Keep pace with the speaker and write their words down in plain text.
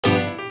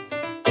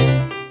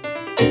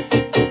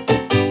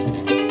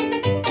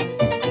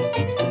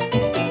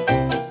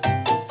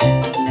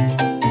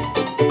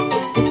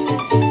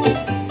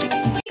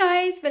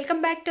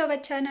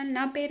Channel.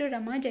 నా పేరు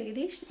రమా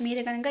జగదీష్.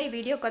 మీరు కనుక ఈ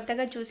వీడియో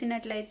కొత్తగా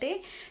చూసినట్లయితే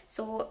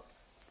సో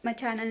మా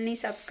ఛానల్ని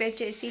సబ్స్క్రైబ్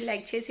చేసి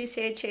లైక్ చేసి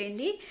షేర్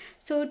చేయండి.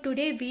 సో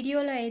టుడే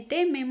వీడియోలో అయితే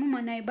మేము మా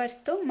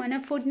నైబర్స్తో మన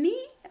ఫుడ్ని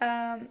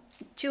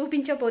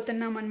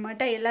చూపించబోతున్నాం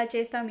అనమాట. ఎలా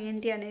చేస్తాం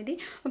ఏంటి అనేది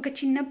ఒక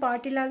చిన్న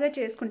పార్టీ లాగా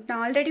చేసుకుంటున్నాం.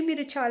 ఆల్రెడీ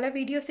మీరు చాలా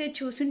వీడియోసే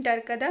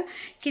చూసుంటారు కదా,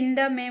 కింద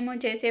మేము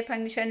చేసే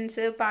ఫంక్షన్స్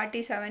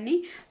పార్టీస్ అవన్నీ.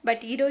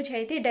 బట్ ఈరోజు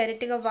అయితే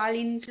డైరెక్ట్గా వాళ్ళ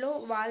ఇంట్లో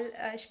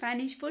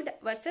స్పానిష్ ఫుడ్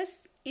వర్సెస్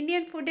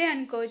ఇండియన్ ఫుడే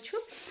అనుకోవచ్చు,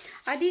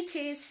 అది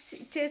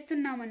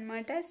చేస్తున్నాం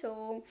అనమాట. సో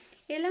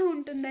ఎలా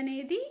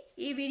ఉంటుందనేది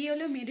ఈ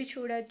వీడియోలో మీరు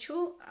చూడొచ్చు.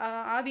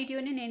 ఆ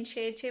వీడియోని నేను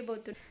షేర్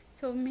చేయబోతున్నాను.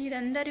 సో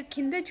మీరందరూ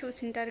కింద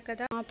చూసింటారు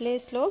కదా ఆ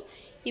ప్లేస్లో.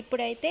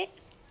 ఇప్పుడైతే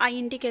ఆ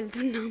ఇంటికి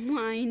వెళ్తున్నాము,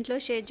 ఆ ఇంట్లో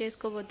షేర్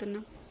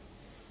చేసుకోబోతున్నాం.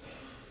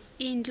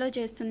 ఈ ఇంట్లో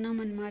చేస్తున్నాం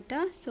అనమాట.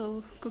 సో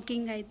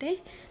కుకింగ్ అయితే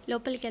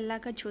లోపలికి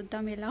వెళ్ళాక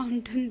చూద్దాం ఎలా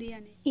ఉంటుంది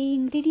అని. ఈ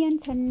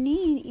ఇంగ్రీడియంట్స్ అన్నీ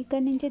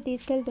ఇక్కడ నుంచే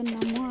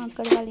తీసుకెళ్తున్నాము,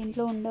 అక్కడ వాళ్ళ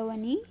ఇంట్లో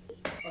ఉండవని.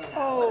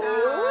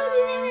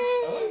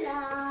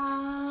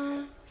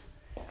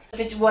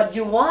 If it's what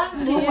you want,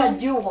 do what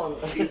you want.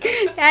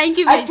 Thank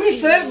you. I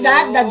prefer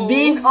that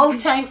being all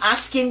time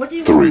asking what do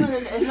you want.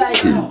 It's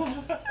like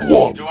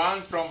Joan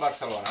from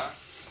Barcelona.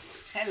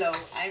 Hello,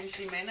 I'm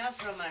Ximena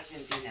from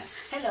Argentina.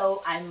 hello,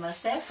 I'm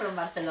Marcel from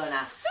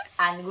Barcelona,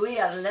 and we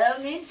are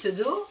learning to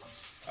do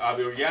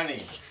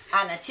Biryani.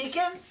 and a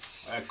chicken.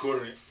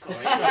 Curry.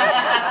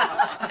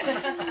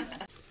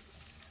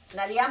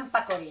 Nariam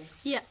pakori.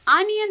 Yeah,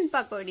 onion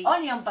pakodi.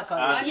 Onion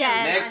pakori.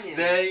 Yes. Next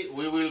day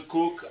we will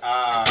cook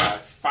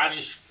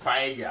Spanish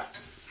paella.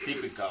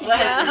 Typical.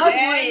 Well, not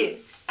we.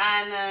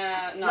 And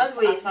no, Not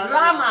we. asado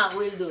Rama no.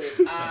 will do it.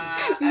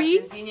 Me?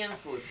 Argentinian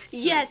food.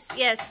 Yes.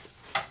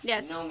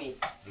 No meat.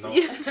 No.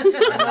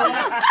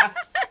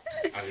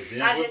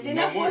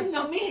 Argentina food,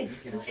 no meat.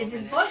 It's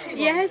impossible.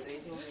 Yes.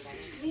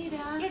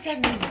 Mira. Look at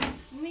me.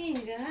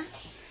 Mira.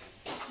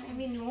 I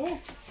mean, no.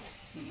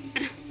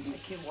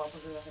 Qué guapo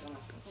se va a hacer una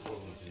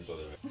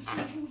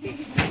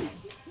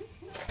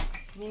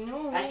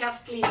I have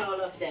cleaned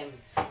all of them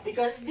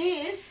because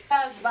this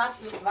has bath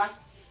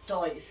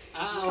toys.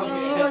 When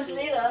she was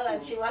little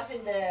and she was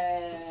in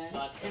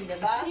the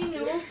bath,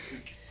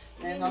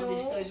 and all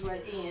these toys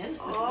were in.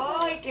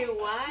 ¡Ay, qué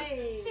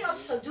guay! We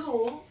also do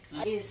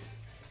is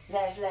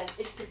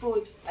is to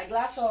put a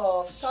glass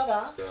of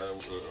soda.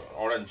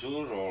 Orange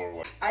juice or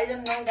what? I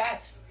don't know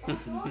that.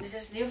 This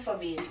is new for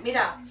me.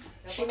 Mira,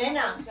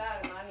 Ximena.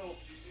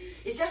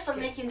 It's just for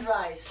making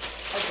rice.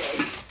 Okay.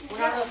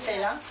 Una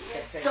rosera.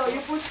 So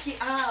you put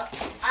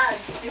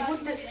you put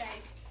the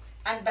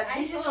but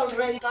this is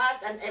already part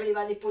and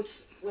everybody puts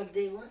what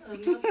they want or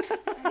not.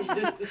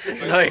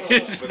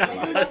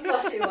 Not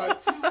possible.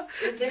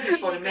 This is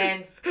for men.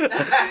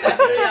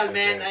 Real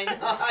men, I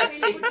know.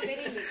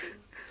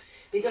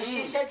 Because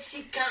she said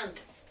she can't.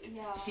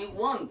 She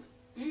won't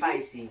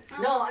spicy.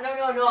 No.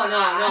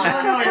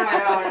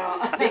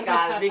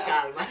 Be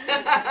calm.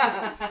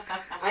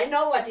 I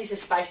know what is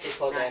spicy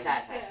for them.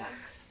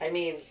 I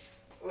mean,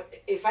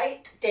 if I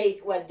take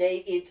what they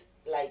eat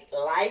like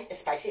light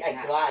spicy, I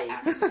cry.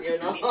 You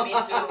know. Me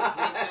too.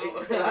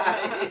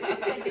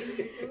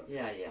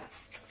 Yeah.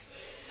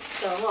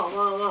 So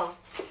go.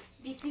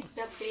 This is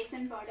the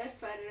basin powder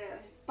for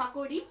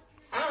pakodi.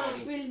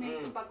 We'll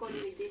make pakodi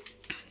with this.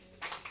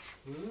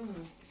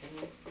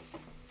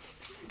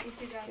 This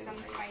is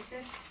some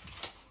spices.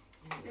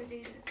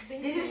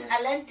 This is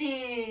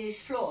Alenti's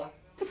floor.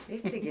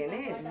 ¿Este quién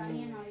es?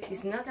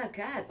 He's not a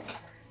cat.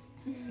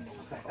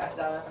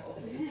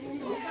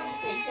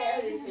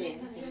 Everything.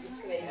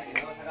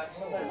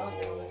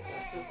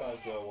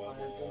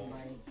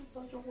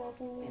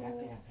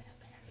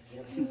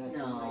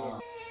 No.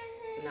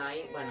 No, ahí,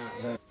 bueno.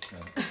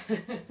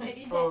 That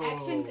is the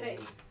action cry.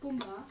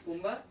 Pumba.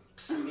 Pumba,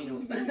 Minu.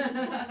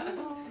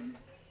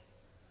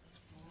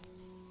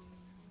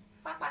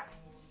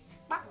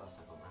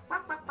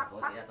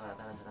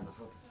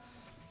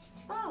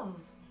 Oh.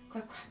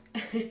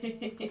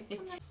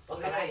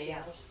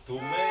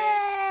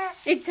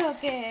 It's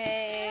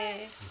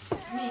okay.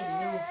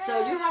 So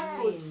you have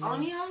put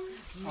onion?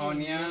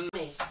 Onion.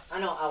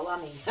 No,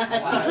 awami.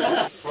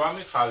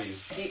 Swami Javi.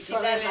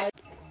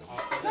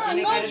 No, I'm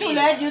going to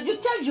let you. You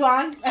tell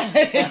Joan.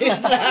 Tiene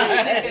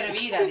que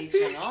hervir, ha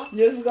dicho, ¿no?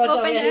 You've got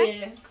Open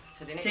already.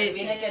 Se tiene que Sí, hervir.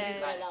 tiene que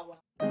hervir el agua.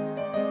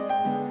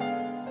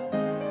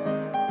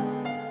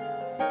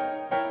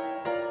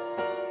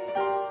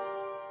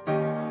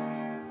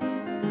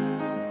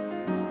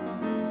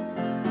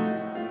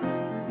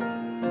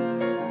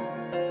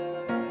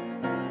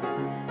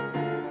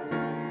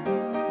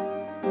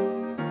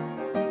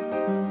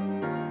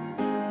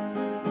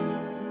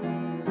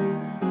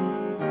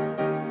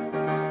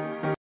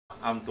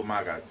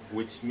 Tomagat,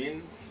 which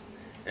means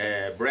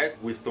bread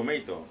with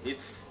tomato.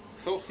 It's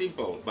so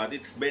simple, but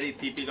it's very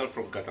typical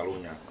from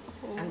Catalonia.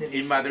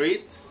 In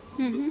Madrid,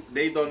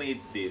 they don't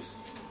eat this.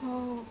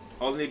 Oh.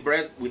 Only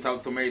bread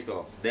without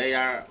tomato. They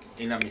are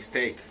in a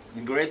mistake.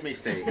 Great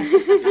mistake.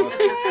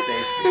 It's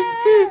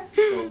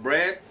tasty. So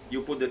bread,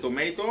 you put the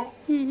tomato,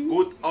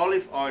 good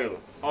olive oil.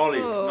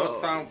 Olive, not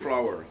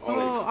sunflower.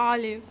 Olive. Oh,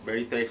 olive.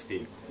 Very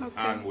tasty. Okay.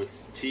 And with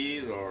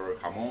cheese or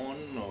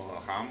jamon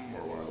or ham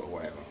or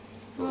whatever.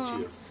 So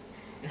cheers.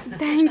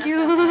 Thank you.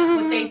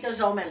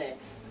 Potatoes omelette.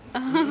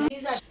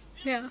 These are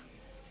Yeah.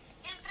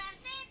 En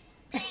francés,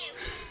 creo.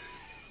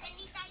 En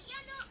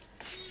italiano, luz.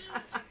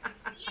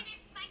 Y en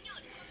español,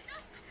 con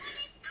 2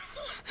 cupones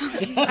azul.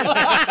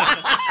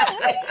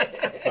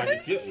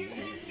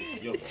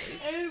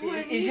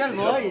 is your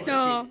voice.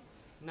 No.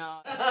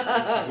 No.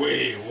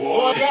 We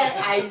Oh, won.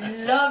 yeah, I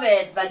love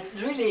it, but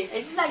really,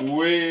 it's like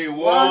We One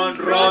won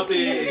roti.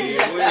 roti. We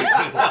won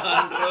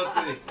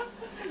roti.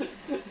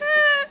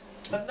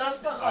 dos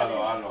cojones.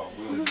 Halo.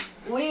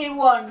 We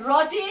want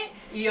roti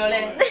y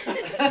ole.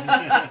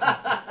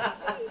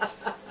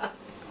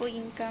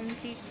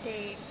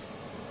 Incomplete.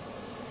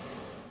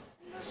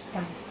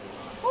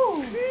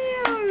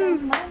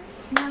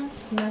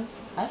 Mans,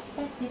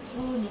 aspects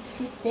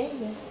uniques,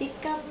 ideas,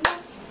 become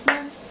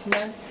mans,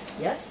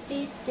 just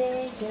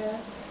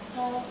ideas,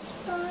 as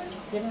fun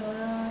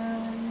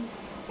demands.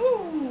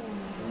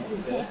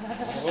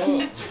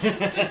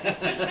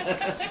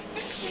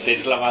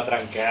 Tens la mà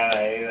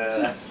trencada,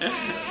 ¿verdad?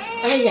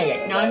 Ay,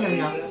 no.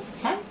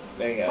 Fan?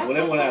 Vinga,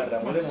 volem una altra.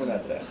 Una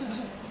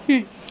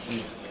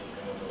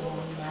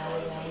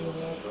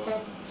galleta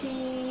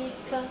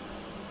chica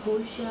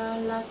puja a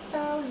la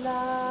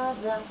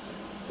taulada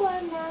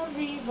quan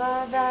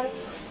arriba dalt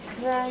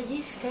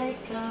rellisca i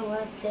cau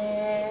a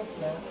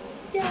terra.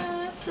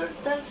 Ja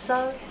surt el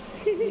sol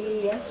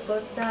i ens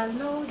porta el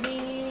nou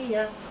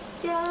dia.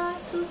 Ja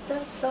surt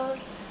el sol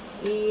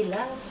i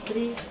les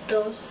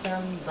tristos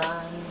se'n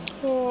van.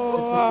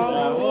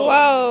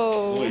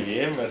 Wow. Muy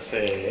bien,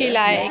 Mercè. He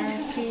likes.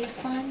 Així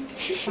fan.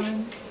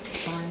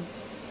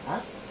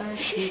 Els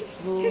petits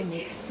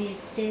bonics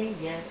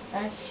titelles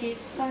així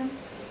fan.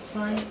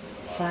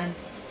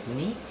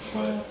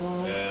 Mitja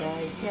volta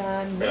ja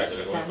no Espera, que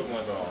le estan. cuento cómo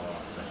es lo...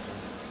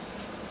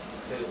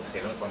 Que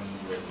no fan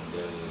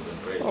del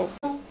rey. Oh.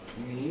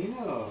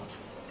 Mira.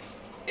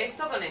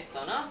 Esto con esto,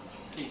 ¿no?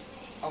 Sí.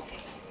 Ok.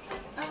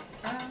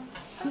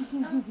 Yo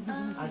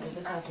te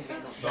estaba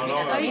sirviendo. No.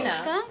 Termina.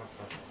 ¿Acá?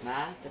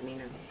 Va,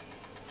 termina.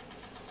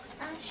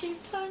 Així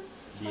fan.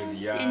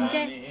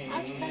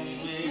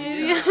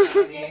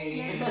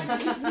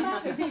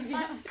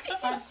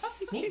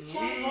 Mitja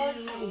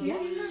volta ja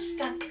no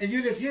estan. And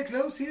you live here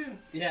close here?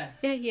 Yeah,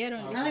 here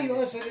only. Now you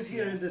also live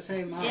here in the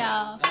same house.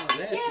 Yeah. Oh,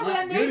 that's Yeah, we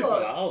are beautiful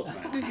neighbors. house,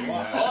 man.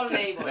 Wow. All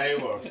neighbors.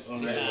 Neighbours. Oh,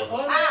 And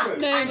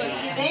neighbors.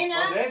 Ximena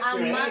Oh, that's and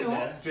great, Manu,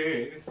 huh?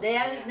 Sí. they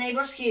are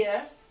neighbors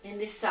here in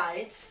this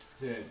side.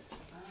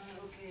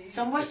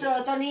 Son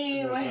vuestro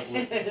Tony,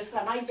 vuestra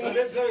So Maite.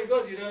 that's very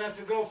good. You don't have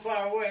to go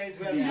far away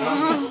to have fun.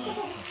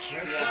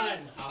 That's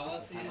fine.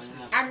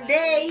 And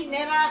they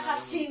never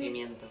have seen.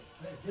 Pimiento.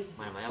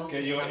 Bueno, me voy a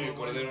Que yo el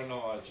cordero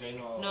no, al chai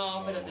no...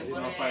 No, pero te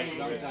pone...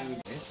 Long time.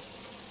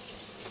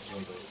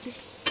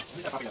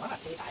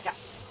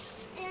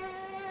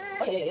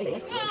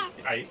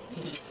 Ahí.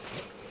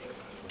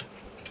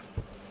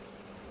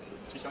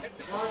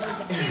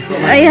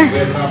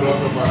 Un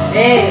aplauso para...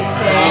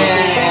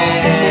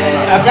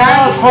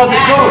 Applause for the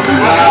cook.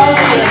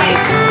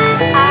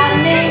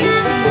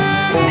 Amazing.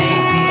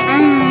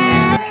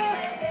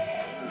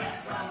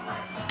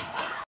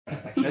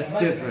 That's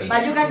different.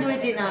 But you can do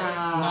it in a.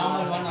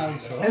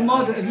 It's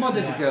more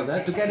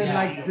difficult to get it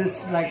like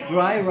this, like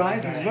dry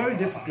rice. It's very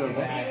difficult.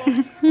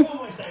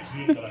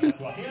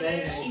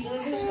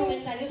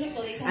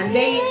 And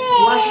they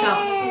wash up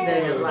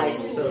the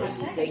rice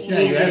first. They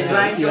clean the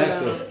rice.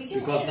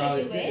 because now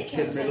it's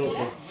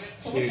meloso.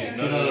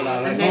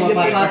 And then you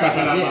prepare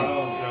también.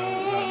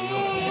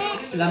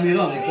 La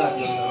mirón, exacto.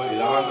 Y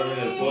lavan también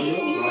el pollo.